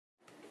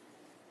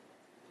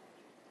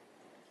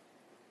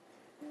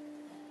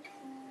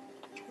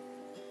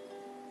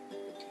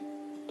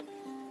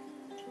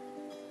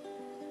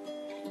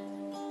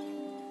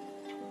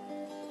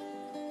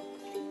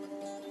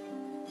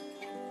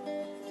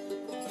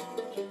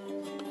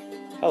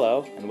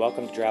Hello, and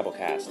welcome to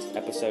Drabblecast,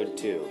 Episode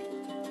 2,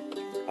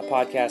 a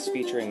podcast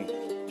featuring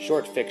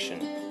short fiction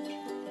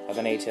of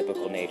an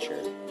atypical nature.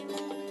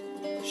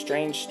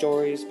 Strange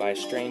stories by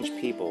strange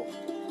people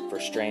for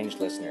strange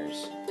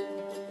listeners.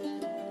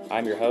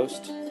 I'm your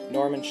host,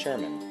 Norman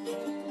Sherman.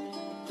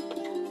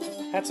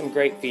 Had some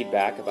great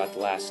feedback about the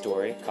last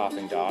story,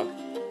 Coughing Dog,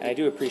 and I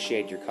do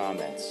appreciate your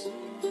comments.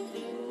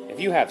 If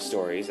you have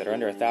stories that are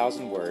under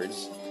 1,000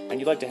 words, and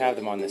you'd like to have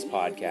them on this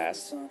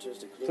podcast,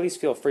 please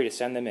feel free to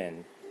send them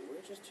in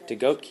to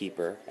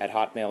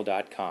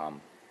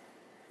goatkeeper@hotmail.com.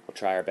 We'll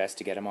try our best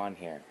to get them on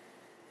here.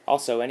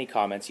 Also, any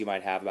comments you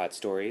might have about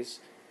stories,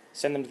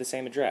 send them to the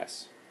same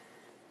address.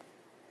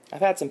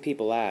 I've had some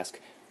people ask,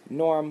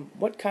 Norm,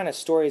 what kind of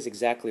stories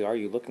exactly are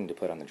you looking to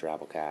put on the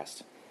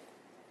Drabblecast?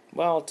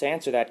 Well, to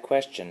answer that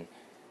question,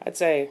 I'd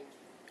say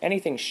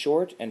anything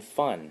short and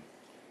fun.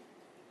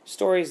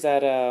 Stories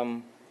that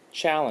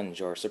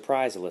challenge or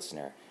surprise a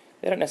listener.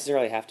 They don't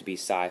necessarily have to be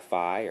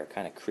sci-fi or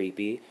kind of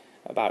creepy,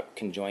 about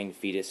conjoined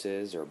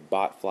fetuses or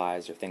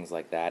botflies or things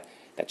like that.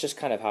 That's just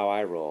kind of how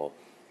I roll.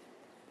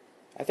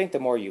 I think the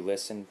more you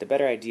listen, the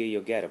better idea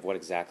you'll get of what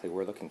exactly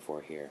we're looking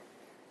for here.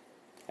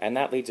 And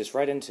that leads us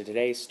right into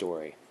today's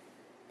story.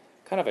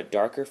 Kind of a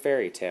darker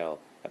fairy tale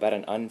about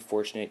an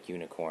unfortunate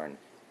unicorn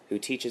who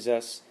teaches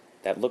us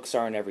that looks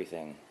aren't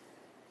everything.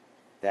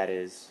 That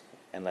is,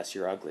 unless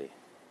you're ugly.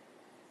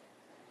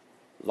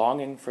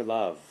 Longing for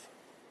Love,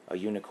 a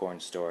Unicorn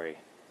Story,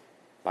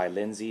 by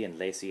Lindsay and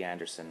Lacey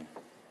Anderson.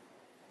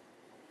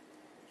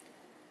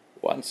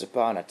 Once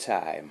upon a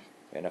time,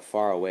 in a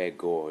faraway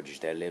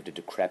gorge, there lived a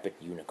decrepit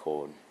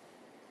unicorn.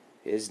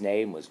 His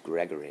name was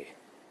Gregory.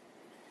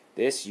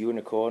 This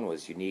unicorn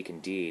was unique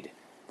indeed,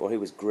 for he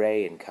was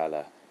gray in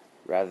color,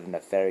 rather than the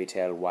fairy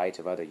tale white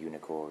of other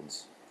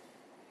unicorns.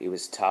 He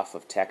was tough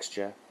of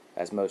texture,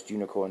 as most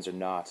unicorns are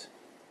not.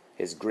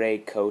 His gray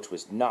coat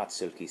was not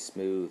silky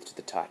smooth to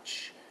the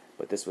touch,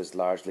 but this was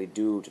largely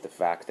due to the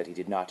fact that he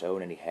did not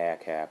own any hair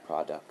care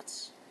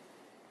products.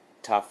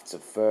 Tufts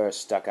of fur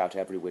stuck out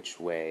every which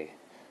way.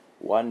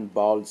 One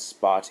bald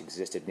spot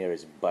existed near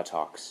his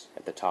buttocks,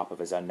 at the top of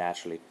his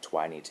unnaturally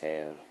twiny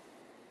tail.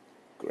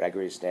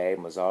 Gregory's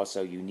name was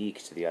also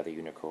unique to the other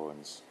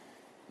unicorns.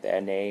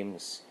 Their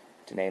names,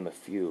 to name a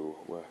few,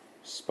 were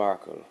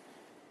Sparkle,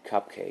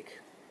 Cupcake,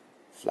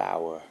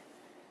 Flower,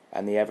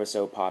 and the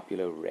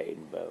ever-so-popular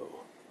Rainbow.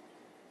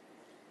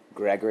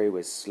 Gregory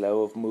was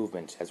slow of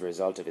movement as a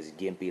result of his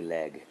gimpy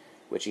leg,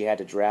 which he had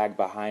to drag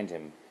behind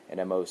him in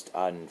a most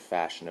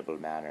unfashionable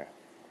manner.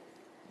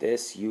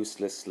 This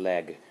useless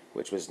leg,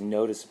 which was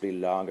noticeably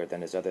longer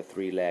than his other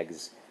 3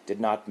 legs,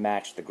 did not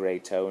match the gray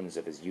tones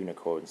of his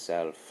unicorn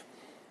self.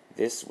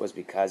 This was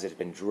because it had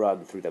been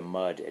drugged through the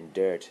mud and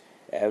dirt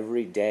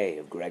every day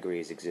of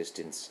Gregory's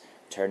existence,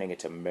 turning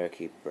it a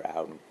murky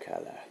brown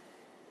color.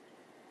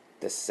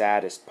 The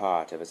saddest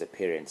part of his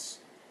appearance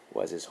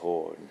was his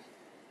horn.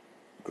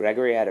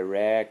 Gregory had a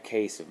rare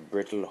case of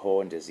brittle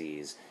horn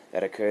disease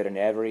that occurred in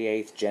every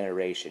 8th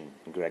generation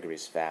in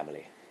Gregory's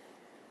family.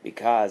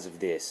 Because of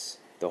this,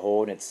 the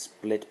horn had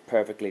split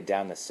perfectly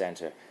down the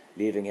center,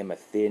 leaving him a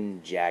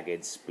thin,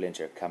 jagged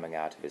splinter coming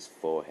out of his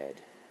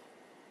forehead.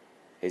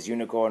 His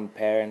unicorn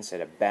parents had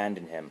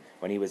abandoned him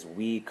when he was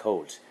wee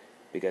colt,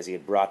 because he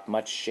had brought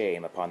much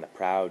shame upon the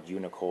proud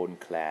unicorn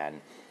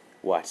clan,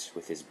 what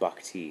with his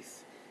buck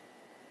teeth.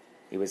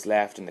 He was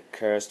left in the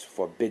cursed,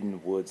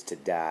 forbidden woods to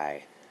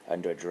die,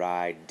 under a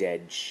dry,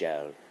 dead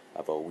shell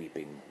of a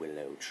weeping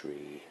willow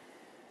tree.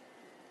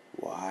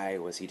 Why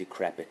was he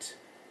decrepit?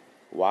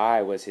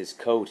 Why was his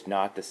coat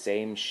not the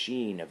same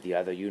sheen of the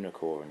other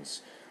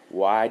unicorns?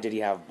 Why did he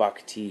have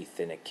buck teeth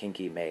and a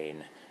kinky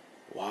mane?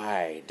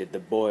 Why did the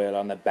boil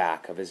on the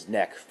back of his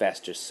neck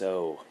fester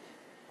so?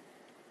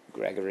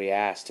 Gregory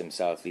asked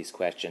himself these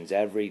questions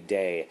every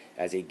day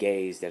as he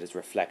gazed at his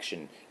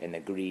reflection in the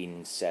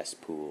green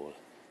cesspool.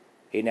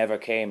 He never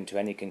came to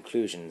any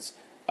conclusions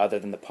other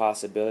than the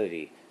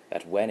possibility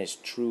that when his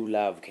true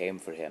love came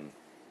for him,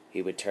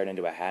 he would turn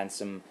into a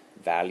handsome,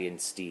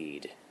 valiant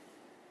steed.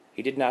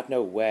 He did not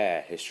know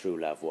where his true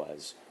love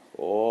was,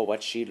 or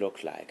what she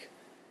looked like,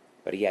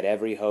 but he had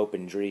every hope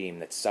and dream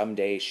that some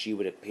day she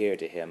would appear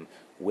to him,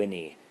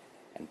 whinny,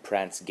 and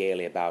prance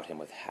gaily about him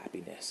with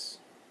happiness.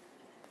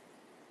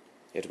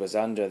 It was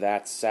under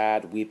that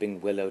sad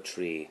weeping willow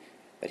tree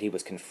that he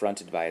was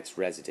confronted by its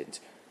resident,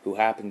 who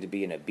happened to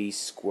be an obese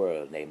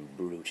squirrel named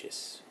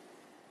Brutus.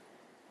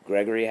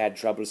 Gregory had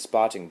trouble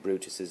spotting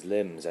Brutus's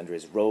limbs under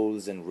his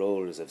rolls and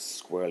rolls of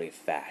squirrely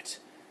fat.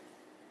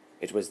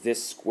 It was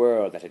this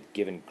squirrel that had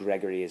given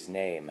Gregory his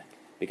name,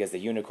 because the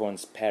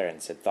unicorn's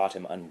parents had thought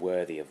him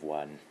unworthy of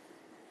one.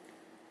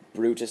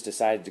 Brutus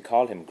decided to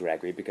call him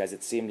Gregory because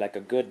it seemed like a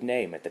good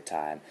name at the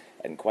time,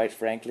 and quite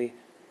frankly,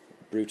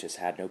 Brutus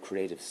had no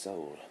creative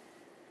soul.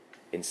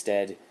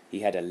 Instead,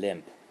 he had a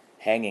limp,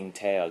 hanging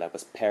tail that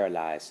was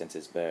paralyzed since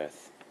his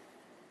birth.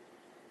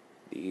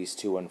 These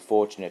 2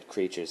 unfortunate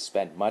creatures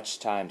spent much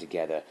time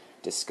together,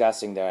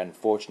 discussing their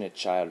unfortunate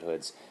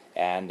childhoods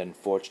and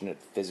unfortunate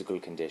physical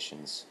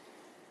conditions.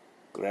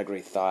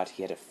 Gregory thought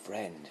he had a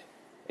friend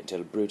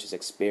until Brutus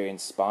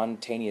experienced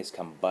spontaneous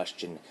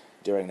combustion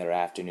during their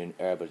afternoon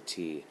herbal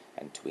tea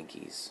and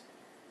Twinkies.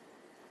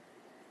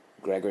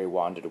 Gregory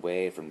wandered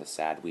away from the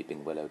sad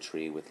weeping willow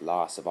tree with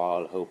loss of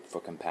all hope for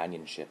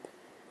companionship.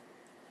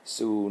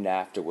 Soon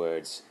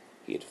afterwards,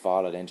 he had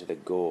fallen into the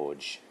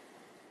gorge.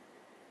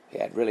 He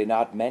had really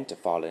not meant to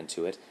fall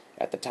into it.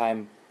 At the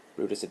time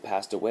Brutus had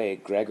passed away,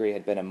 Gregory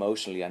had been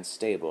emotionally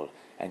unstable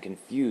and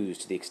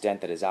confused to the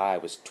extent that his eye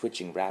was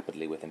twitching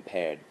rapidly with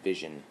impaired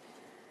vision.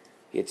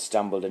 He had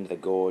stumbled into the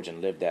gorge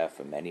and lived there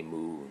for many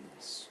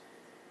moons.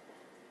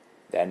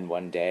 Then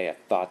one day a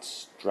thought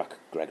struck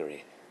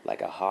Gregory,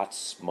 like a hot,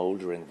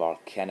 smoldering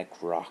volcanic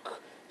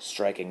rock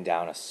striking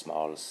down a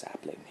small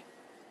sapling.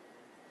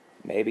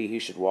 Maybe he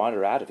should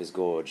wander out of his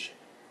gorge.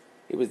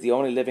 It was the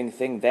only living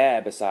thing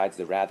there besides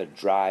the rather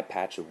dry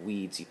patch of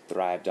weeds he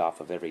thrived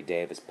off of every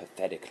day of his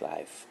pathetic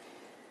life.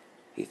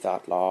 He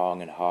thought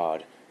long and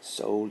hard,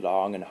 so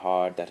long and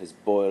hard that his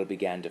boil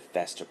began to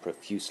fester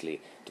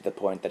profusely to the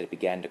point that it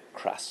began to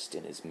crust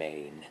in his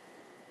mane.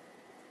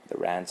 The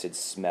rancid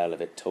smell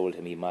of it told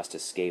him he must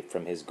escape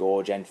from his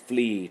gorge and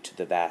flee to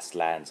the vast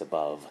lands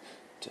above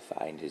to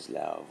find his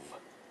love.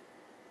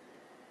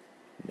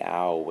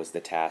 Now was the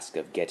task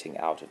of getting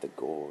out of the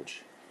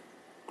gorge.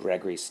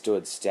 Gregory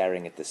stood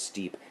staring at the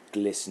steep,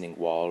 glistening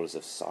walls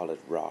of solid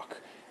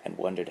rock and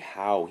wondered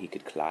how he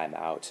could climb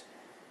out,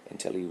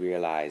 until he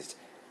realized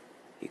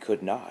he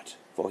could not,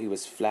 for he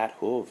was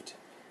flat-hooved.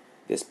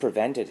 This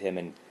prevented him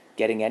in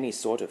getting any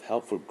sort of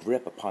helpful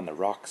grip upon the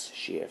rock's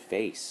sheer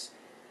face.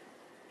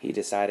 He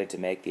decided to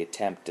make the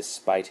attempt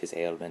despite his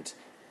ailment.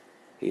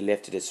 He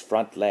lifted his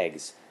front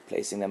legs,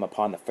 placing them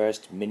upon the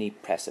first mini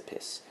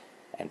precipice,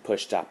 and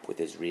pushed up with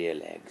his rear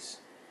legs.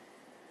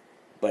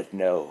 But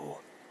no,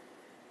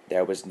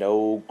 there was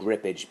no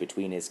grippage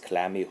between his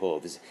clammy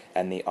hooves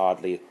and the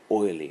oddly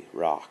oily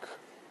rock.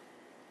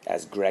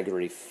 As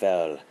Gregory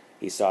fell,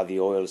 he saw the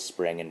oil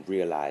spring and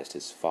realized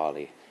his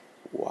folly.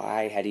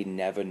 Why had he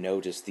never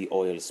noticed the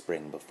oil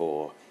spring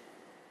before?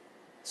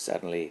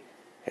 Suddenly,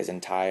 his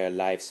entire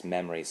life's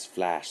memories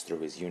flashed through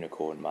his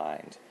unicorn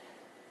mind.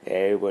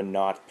 They were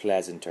not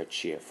pleasant or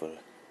cheerful,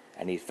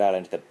 and he fell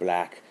into the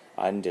black,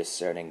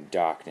 undiscerning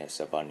darkness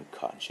of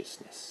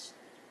unconsciousness.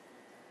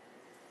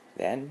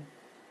 Then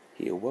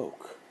he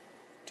awoke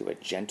to a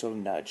gentle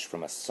nudge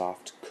from a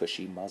soft,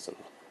 cushy muzzle.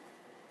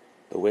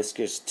 The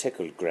whiskers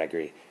tickled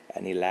Gregory,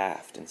 and he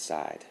laughed and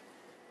sighed.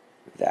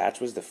 That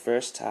was the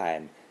first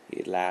time he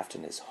had laughed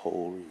in his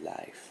whole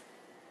life.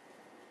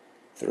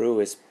 Through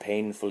his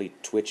painfully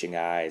twitching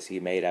eyes he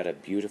made out a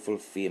beautiful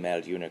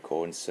female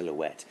unicorn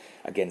silhouette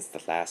against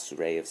the last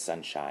ray of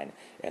sunshine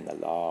in the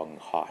long,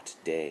 hot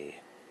day.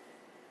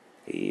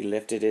 He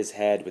lifted his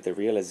head with the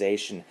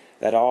realization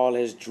that all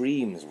his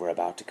dreams were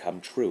about to come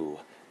true.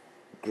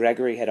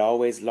 Gregory had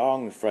always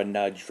longed for a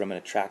nudge from an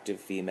attractive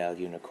female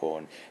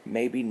unicorn.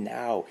 Maybe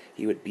now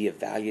he would be a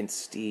valiant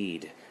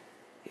steed.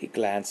 He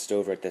glanced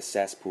over at the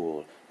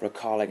cesspool,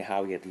 recalling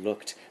how he had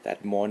looked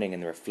that morning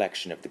in the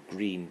reflection of the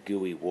green,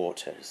 gooey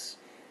waters.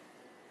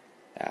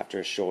 After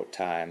a short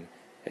time,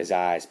 his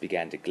eyes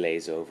began to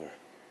glaze over,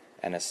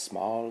 and a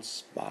small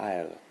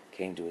smile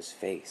came to his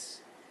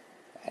face,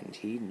 and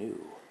he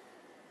knew.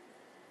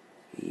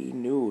 He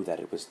knew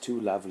that it was too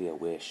lovely a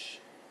wish,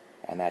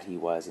 and that he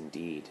was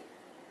indeed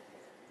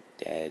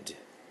dead.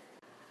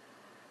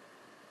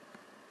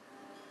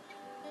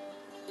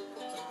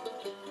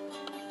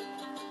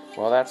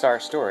 Well, that's our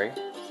story.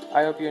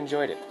 I hope you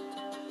enjoyed it.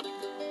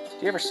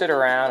 Do you ever sit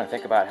around and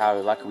think about how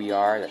lucky we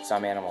are that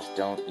some animals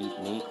don't eat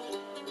meat?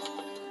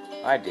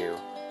 I do.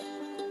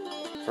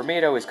 For me,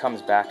 it always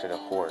comes back to the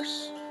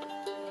horse.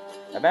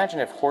 Imagine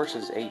if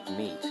horses ate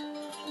meat.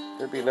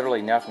 There'd be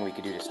literally nothing we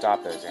could do to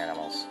stop those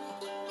animals.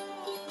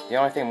 The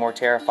only thing more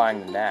terrifying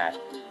than that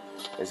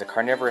is a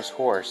carnivorous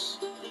horse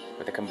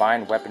with the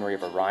combined weaponry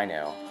of a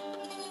rhino.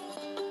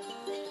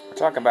 We're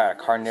talking about a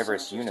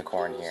carnivorous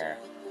unicorn here.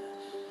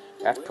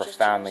 That's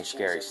profoundly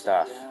scary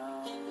stuff.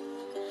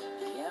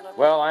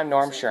 Well, I'm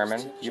Norm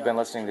Sherman. You've been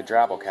listening to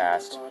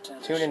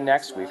Drabblecast. Tune in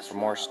next week for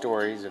more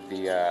stories of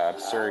the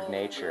absurd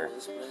nature.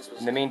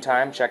 In the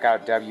meantime, check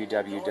out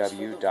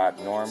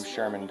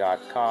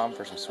www.normsherman.com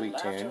for some sweet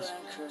tunes,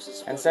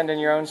 and send in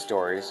your own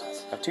stories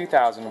of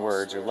 2,000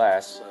 words or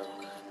less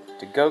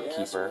to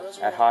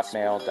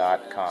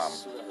goatkeeper@hotmail.com.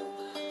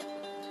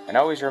 And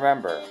always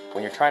remember,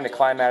 when you're trying to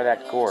climb out of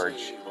that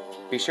gorge,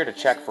 be sure to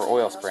check for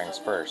oil springs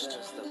first.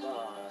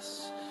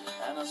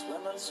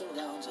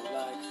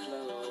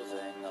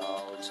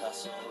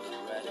 Tussled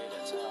and ready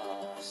to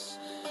toss.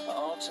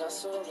 All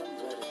tussled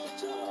and ready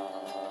to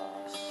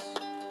toss.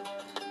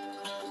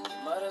 He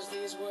mutters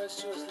these words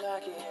to his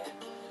lackey.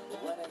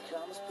 When it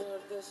comes,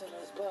 put this in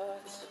his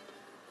butt.